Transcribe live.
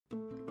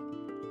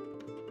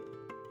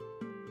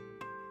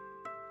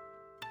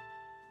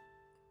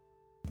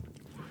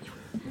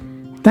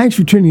Thanks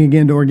for tuning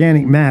again to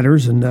Organic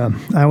Matters, and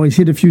I always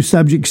hit a few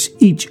subjects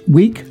each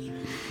week.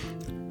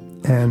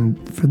 And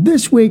for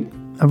this week,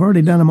 I've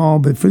already done them all,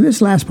 but for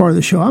this last part of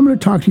the show, I'm going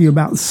to talk to you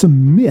about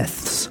some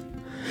myths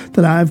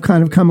that I've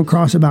kind of come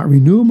across about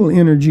renewable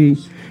energy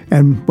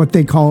and what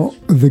they call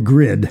the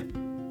grid.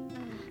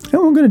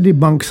 And we're going to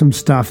debunk some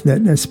stuff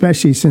that,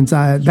 especially since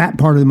that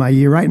part of my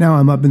year, right now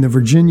I'm up in the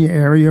Virginia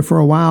area for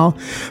a while,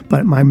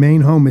 but my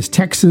main home is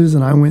Texas,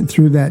 and I went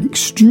through that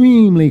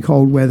extremely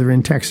cold weather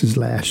in Texas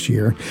last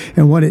year,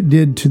 and what it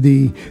did to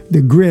the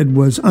grid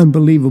was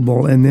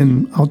unbelievable, and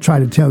then I'll try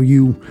to tell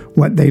you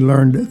what they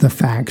learned the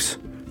facts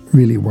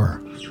really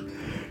were.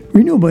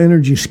 Renewable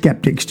energy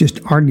skeptics just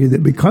argue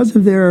that because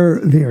of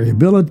their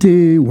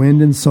variability,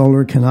 wind and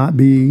solar cannot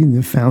be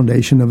the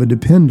foundation of a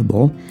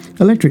dependable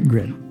electric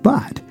grid.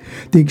 But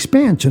the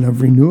expansion of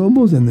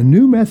renewables and the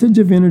new methods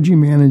of energy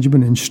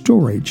management and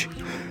storage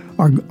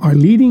are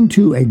leading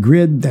to a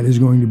grid that is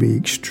going to be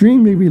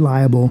extremely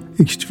reliable,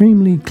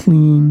 extremely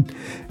clean,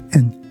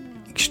 and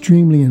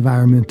extremely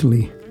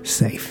environmentally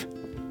safe.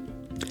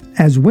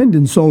 As wind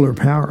and solar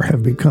power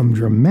have become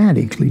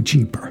dramatically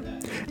cheaper,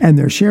 and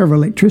their share of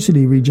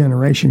electricity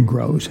regeneration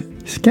grows,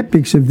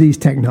 skeptics of these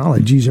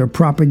technologies are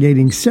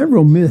propagating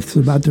several myths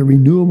about the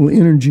renewable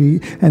energy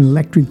and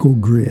electrical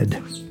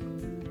grid.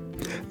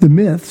 The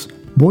myths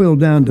boil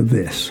down to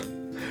this: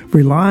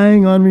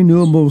 relying on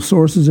renewable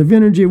sources of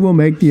energy will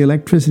make the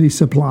electricity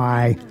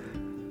supply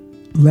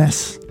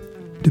less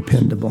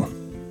dependable.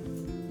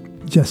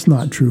 Just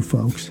not true,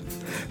 folks.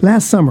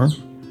 Last summer,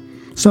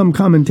 some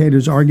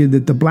commentators argued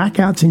that the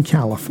blackouts in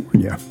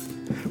California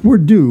were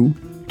due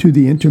to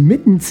the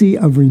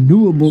intermittency of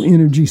renewable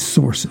energy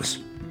sources,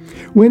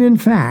 when in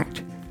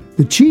fact,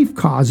 the chief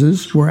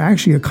causes were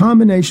actually a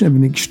combination of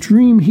an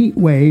extreme heat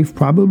wave,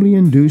 probably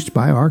induced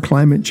by our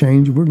climate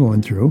change we're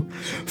going through,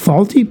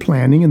 faulty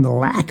planning and the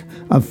lack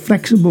of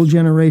flexible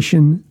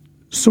generation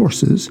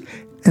sources,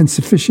 and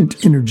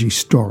sufficient energy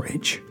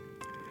storage.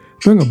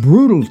 During a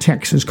brutal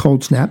Texas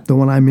cold snap, the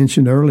one I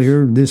mentioned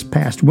earlier this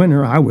past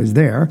winter, I was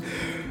there,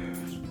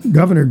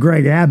 Governor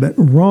Greg Abbott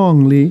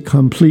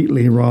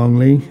completely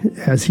wrongly,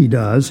 as he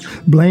does,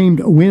 blamed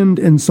wind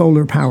and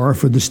solar power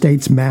for the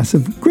state's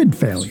massive grid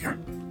failure,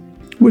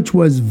 which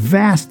was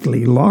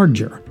vastly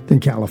larger than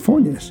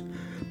California's.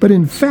 But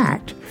in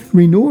fact,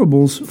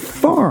 renewables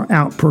far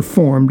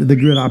outperformed the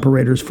grid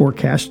operator's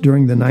forecast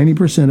during the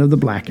 90% of the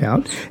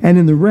blackout, and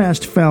in the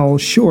rest fell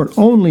short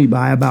only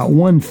by about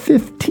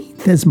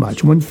 1/15th as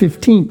much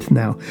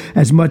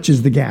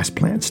as the gas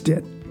plants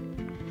did.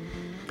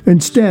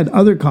 Instead,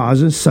 other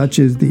causes, such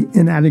as the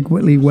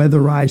inadequately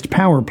weatherized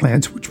power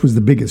plants, which was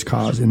the biggest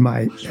cause in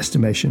my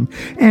estimation,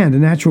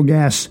 and natural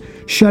gas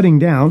shutting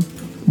down.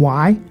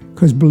 Why?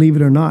 Because believe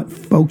it or not,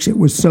 folks, it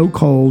was so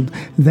cold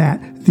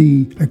that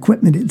the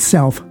equipment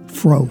itself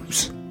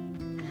froze,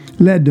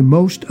 led to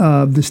most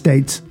of the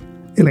state's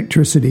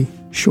electricity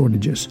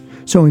shortages.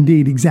 So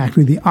indeed,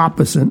 exactly the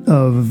opposite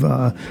of,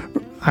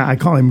 I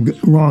call him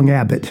Wrong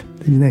Abbott.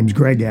 His name's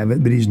Greg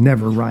Abbott, but he's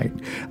never right.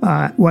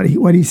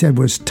 What he said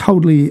was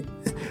totally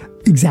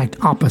exact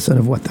opposite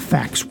of what the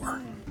facts were.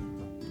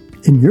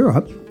 In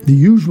Europe, the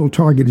usual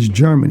target is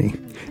Germany,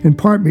 in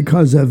part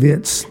because of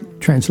its,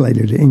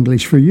 translated to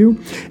English for you,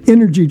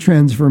 energy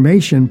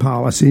transformation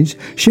policies,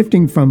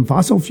 shifting from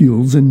fossil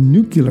fuels and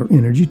nuclear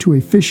energy to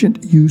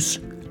efficient use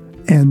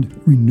and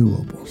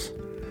renewables.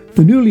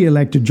 The newly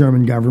elected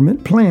German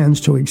government plans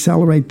to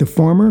accelerate the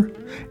former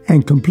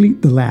and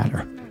complete the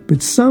latter,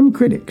 but some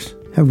critics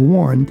have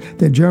warned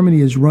that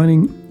Germany is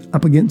running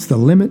up against the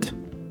limit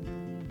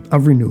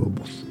of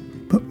renewables.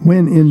 But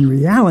when in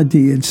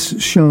reality it's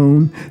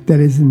shown that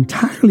it is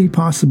entirely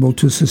possible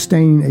to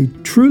sustain a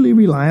truly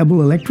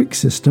reliable electric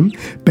system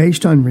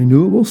based on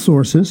renewable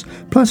sources,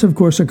 plus of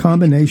course a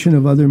combination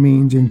of other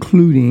means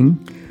including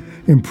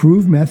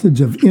improved methods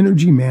of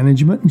energy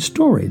management and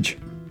storage.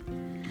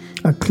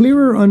 A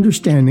clearer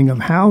understanding of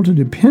how to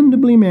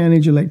dependably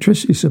manage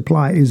electricity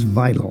supply is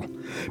vital,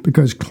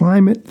 because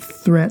climate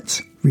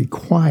threats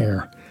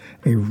require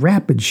a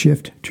rapid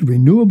shift to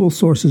renewable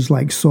sources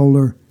like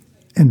solar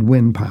and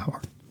wind power.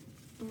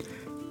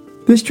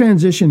 This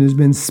transition has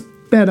been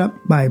sped up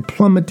by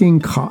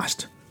plummeting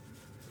cost.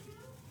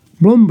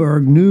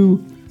 Bloomberg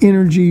New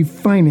Energy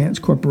Finance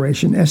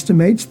Corporation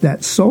estimates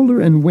that solar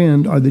and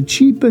wind are the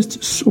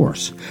cheapest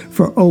source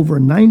for over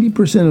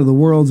 90% of the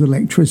world's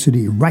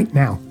electricity right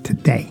now,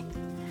 today.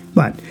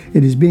 But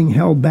it is being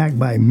held back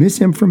by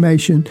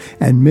misinformation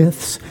and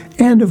myths,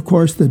 and of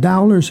course the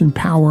dollars and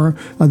power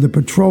of the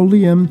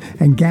petroleum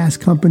and gas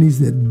companies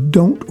that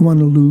don't want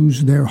to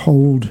lose their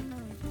hold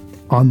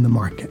on the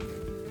market.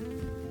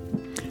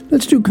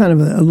 Let's do kind of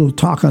a little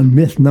talk on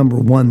myth number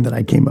one that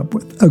I came up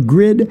with. A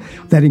grid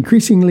that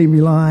increasingly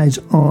relies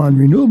on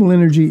renewable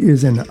energy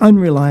is an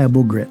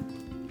unreliable grid.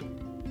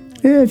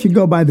 If you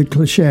go by the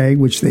cliche,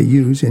 which they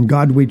use, "In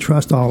God we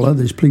trust, all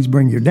others, please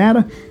bring your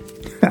data,"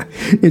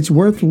 it's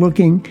worth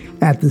looking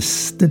at the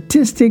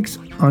statistics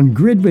on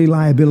grid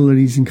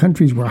reliabilities in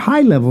countries where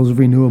high levels of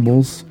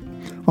renewables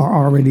are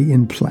already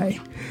in play.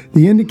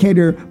 The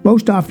indicator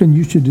most often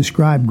used to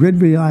describe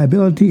grid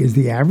reliability is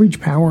the average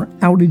power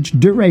outage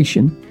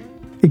duration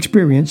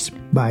experienced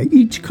by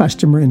each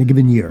customer in a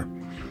given year.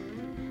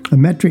 A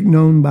metric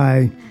known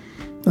by,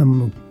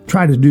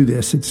 try to do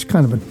this, it's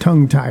kind of a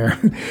tongue tire,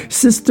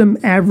 System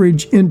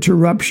Average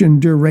Interruption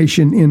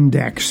Duration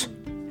Index,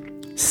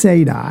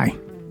 SAIDI.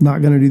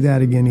 Not going to do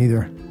that again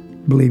either.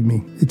 Believe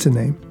me, it's a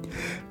name.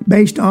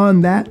 Based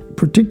on that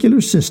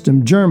particular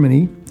system,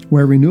 Germany,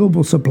 where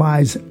renewable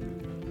supplies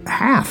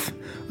half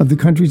of the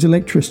country's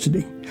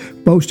electricity,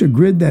 boasts a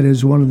grid that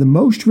is one of the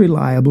most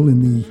reliable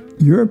in the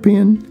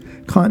European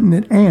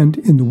continent and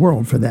in the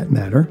world for that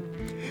matter.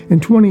 In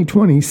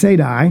 2020,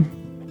 SAIDI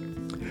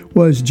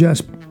was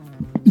just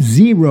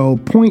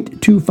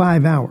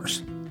 0.25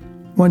 hours,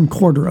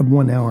 1/4 of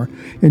 1 hour.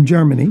 In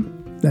Germany,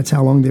 that's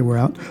how long they were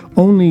out.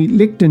 Only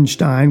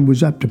Liechtenstein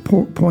was up to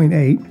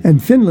 0.8,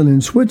 and Finland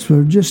and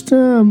Switzerland just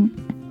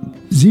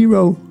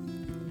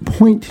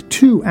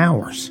 0.2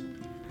 hours.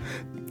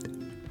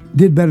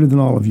 Did better than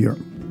all of Europe.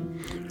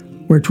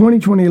 Where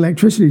 2020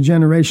 electricity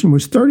generation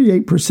was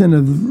 38%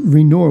 of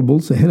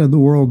renewables, ahead of the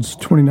world's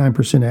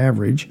 29%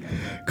 average,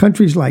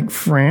 countries like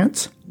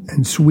France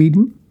and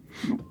Sweden,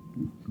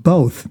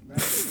 both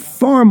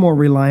far more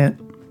reliant,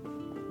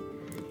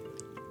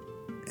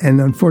 and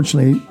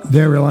unfortunately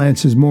their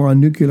reliance is more on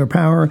nuclear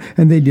power,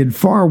 and they did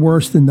far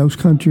worse than those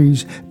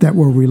countries that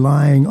were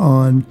relying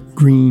on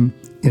green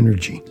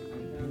energy.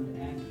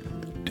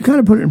 To kind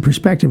of put it in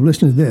perspective,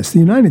 listen to this. The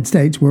United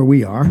States, where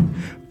we are,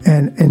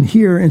 and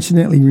here,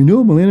 incidentally,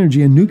 renewable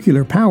energy and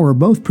nuclear power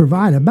both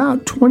provide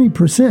about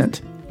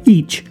 20%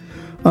 each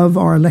of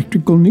our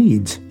electrical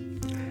needs.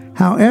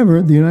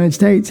 However, the United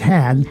States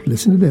had,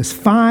 listen to this,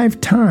 5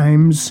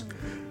 times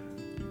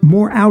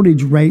more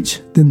outage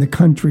rates than the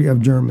country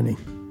of Germany.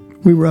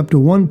 We were up to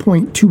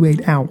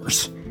 1.28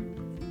 hours,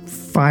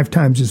 5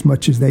 times as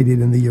much as they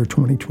did in the year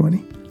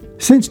 2020.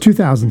 Since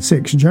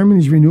 2006,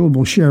 Germany's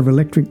renewable share of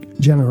electric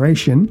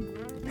generation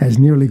has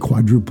nearly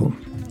quadrupled,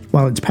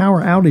 while its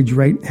power outage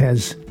rate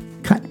has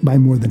cut by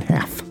more than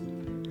half.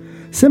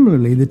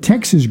 Similarly, the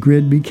Texas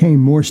grid became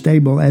more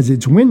stable as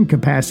its wind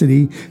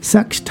capacity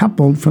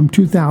sextupled from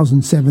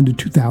 2007 to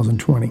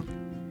 2020.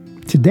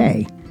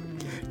 Today,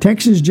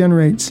 Texas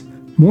generates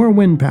more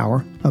wind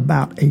power,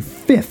 about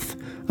 1/5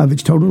 of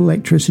its total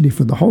electricity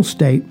for the whole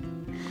state,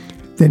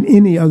 than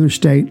any other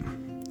state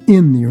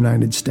in the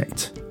United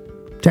States.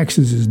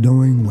 Texas is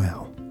doing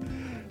well.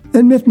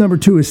 Then myth number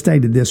 2 is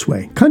stated this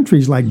way.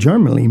 Countries like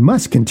Germany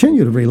must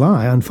continue to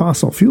rely on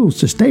fossil fuels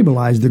to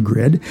stabilize the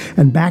grid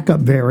and back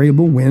up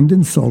variable wind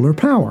and solar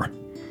power.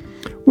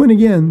 When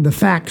again, the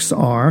facts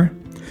are,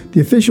 the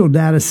official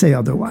data say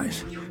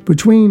otherwise.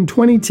 Between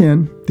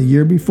 2010, the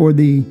year before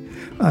the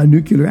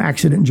nuclear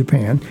accident in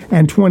Japan,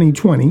 and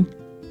 2020,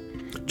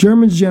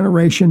 Germany's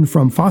generation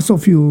from fossil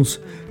fuels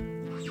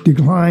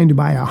declined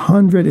by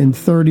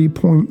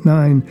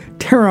 130.9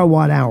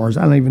 terawatt hours.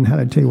 I don't even know how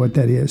to tell you what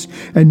that is.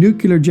 And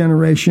nuclear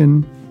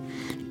generation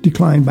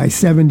declined by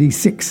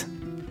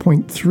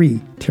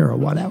 76.3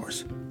 terawatt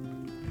hours.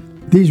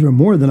 These were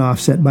more than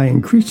offset by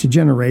increased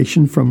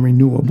generation from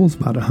renewables,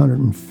 about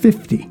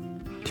 150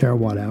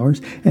 terawatt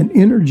hours, and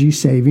energy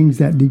savings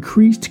that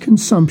decreased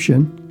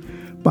consumption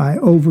by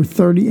over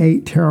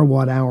 38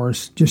 terawatt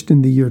hours just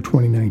in the year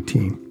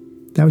 2019.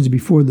 That was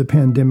before the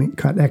pandemic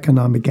cut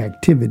economic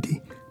activity,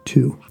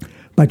 too.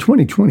 By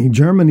 2020,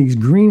 Germany's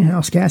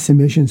greenhouse gas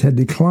emissions had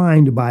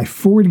declined by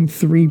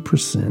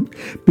 43%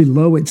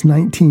 below its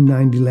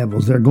 1990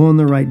 levels. They're going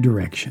the right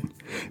direction,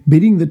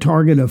 beating the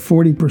target of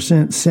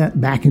 40% set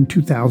back in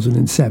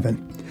 2007.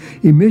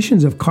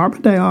 Emissions of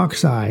carbon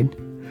dioxide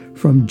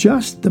from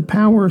just the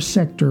power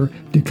sector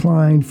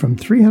declined from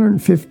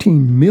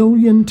 315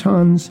 million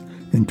tons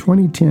in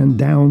 2010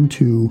 down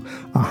to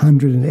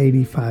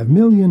 185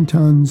 million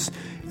tons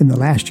in the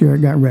last year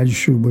it got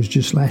registered, was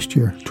just last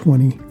year,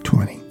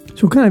 2020.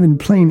 So kind of in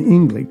plain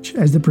English,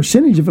 as the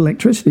percentage of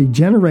electricity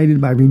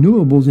generated by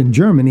renewables in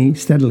Germany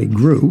steadily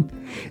grew,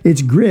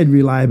 its grid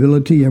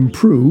reliability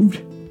improved,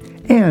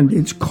 and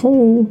its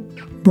coal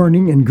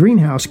burning and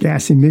greenhouse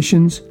gas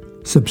emissions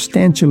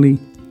substantially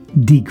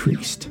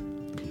decreased.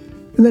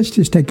 And let's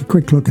just take a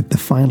quick look at the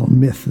final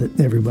myth that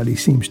everybody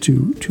seems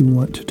to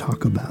want to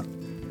talk about.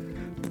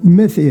 The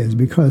myth is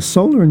because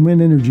solar and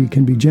wind energy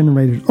can be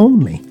generated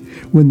only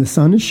when the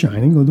sun is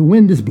shining or the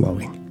wind is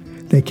blowing,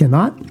 they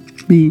cannot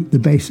be the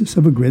basis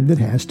of a grid that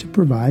has to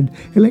provide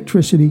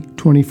electricity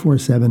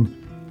 24/7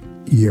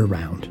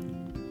 year-round.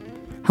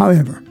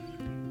 However,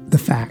 the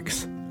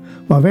facts.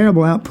 While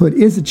variable output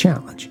is a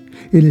challenge,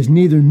 it is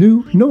neither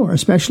new nor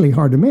especially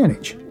hard to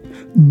manage.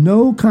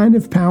 No kind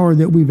of power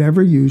that we've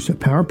ever used, a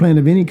power plant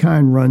of any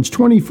kind, runs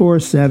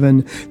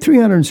 24/7,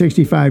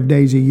 365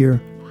 days a year,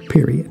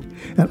 period.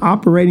 And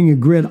operating a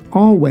grid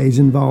always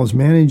involves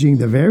managing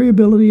the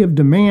variability of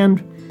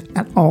demand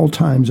at all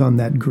times on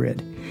that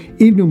grid.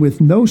 Even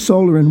with no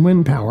solar and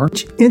wind power,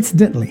 which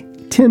incidentally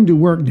tend to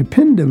work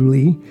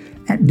dependably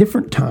at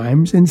different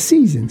times and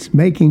seasons,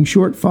 making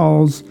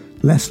shortfalls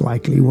less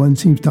likely. One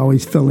seems to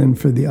always fill in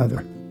for the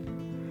other.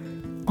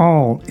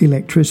 all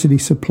electricity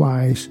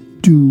supplies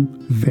do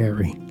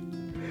vary.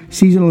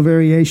 Seasonal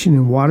variation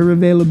in water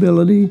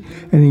availability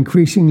and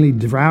increasingly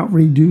drought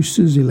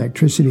reduces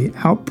electricity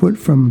output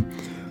from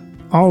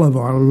all of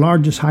our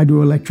largest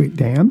hydroelectric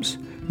dams.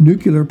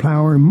 Nuclear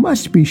power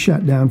must be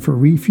shut down for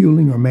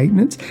refueling or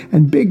maintenance,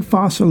 and big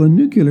fossil and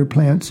nuclear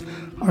plants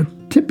are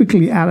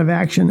typically out of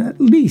action at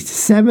least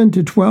 7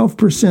 to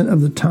 12%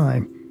 of the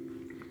time,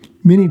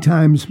 many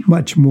times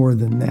much more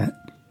than that.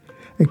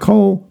 A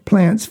coal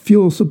plant's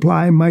fuel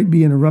supply might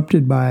be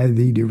interrupted by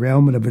the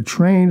derailment of a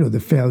train or the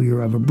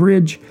failure of a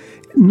bridge.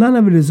 None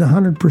of it is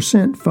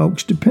 100%,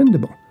 folks,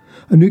 dependable.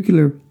 A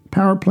nuclear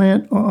power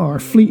plant or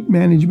fleet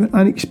management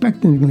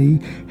unexpectedly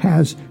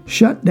has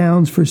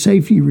shutdowns for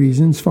safety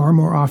reasons far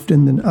more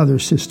often than other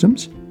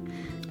systems,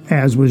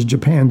 as was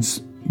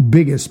Japan's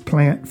biggest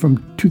plant from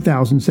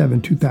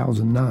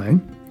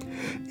 2007-2009.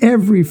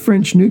 Every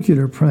French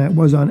nuclear plant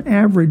was on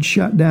average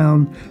shut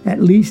down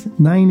at least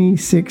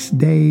 96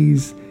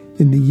 days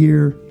in the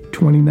year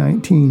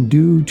 2019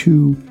 due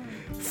to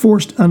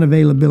forced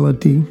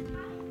unavailability,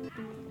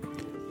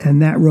 and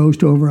that rose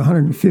to over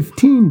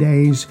 115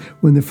 days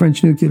when the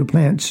French nuclear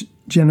plants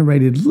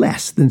generated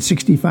less than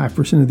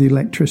 65% of the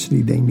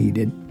electricity they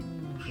needed.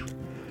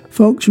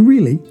 Folks,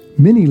 really,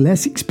 many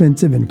less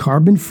expensive and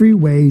carbon-free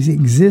ways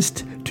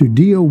exist to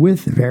deal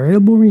with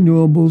variable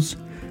renewables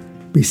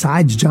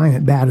besides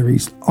giant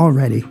batteries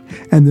already.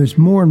 And there's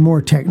more and more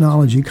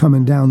technology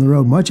coming down the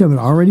road, much of it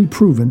already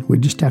proven. We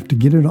just have to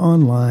get it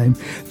online,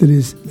 that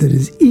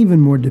is even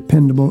more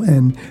dependable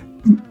and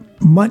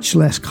much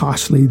less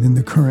costly than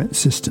the current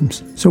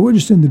systems. So we're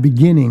just in the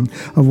beginning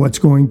of what's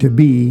going to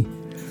be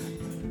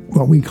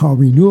what we call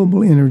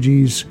renewable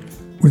energies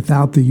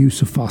without the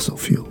use of fossil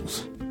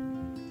fuels.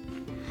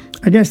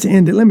 I guess to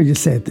end it, let me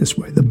just say it this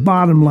way. The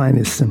bottom line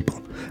is simple.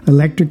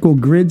 Electrical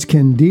grids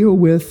can deal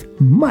with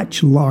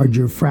much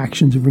larger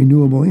fractions of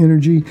renewable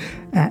energy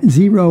at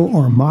zero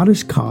or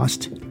modest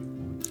cost,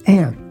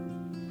 and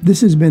this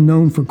has been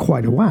known for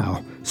quite a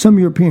while. Some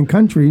European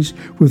countries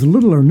with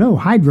little or no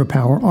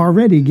hydropower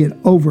already get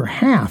over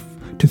half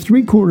to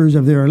three-quarters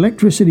of their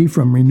electricity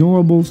from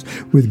renewables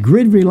with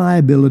grid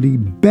reliability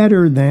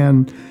better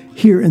than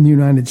here in the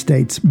United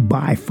States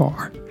by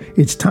far.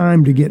 It's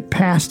time to get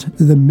past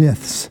the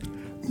myths.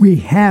 We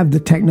have the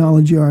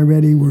technology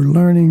already. We're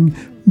learning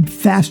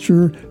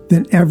faster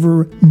than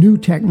ever new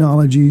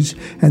technologies,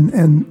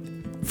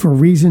 and for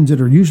reasons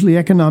that are usually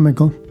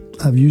economical.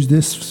 I've used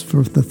this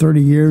for the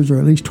 30 years or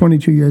at least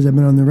 22 years I've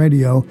been on the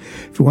radio.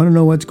 If you want to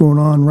know what's going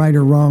on, right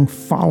or wrong,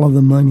 follow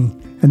the money.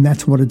 And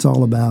that's what it's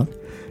all about.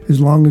 As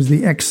long as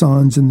the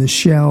Exxons and the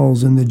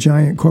Shells and the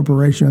giant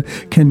corporations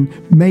can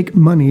make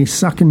money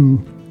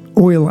sucking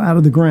oil out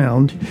of the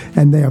ground,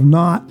 and they have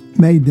not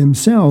made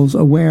themselves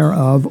aware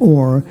of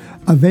or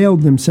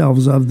availed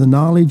themselves of the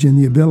knowledge and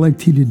the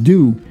ability to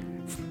do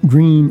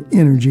green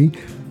energy,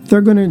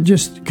 they're going to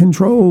just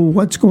control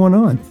what's going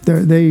on.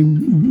 They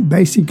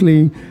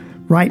basically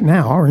right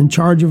now are in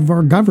charge of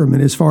our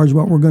government as far as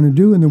what we're going to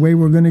do and the way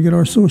we're going to get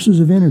our sources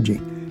of energy.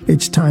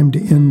 It's time to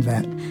end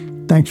that.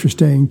 Thanks for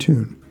staying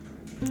tuned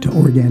to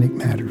Organic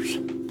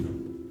Matters.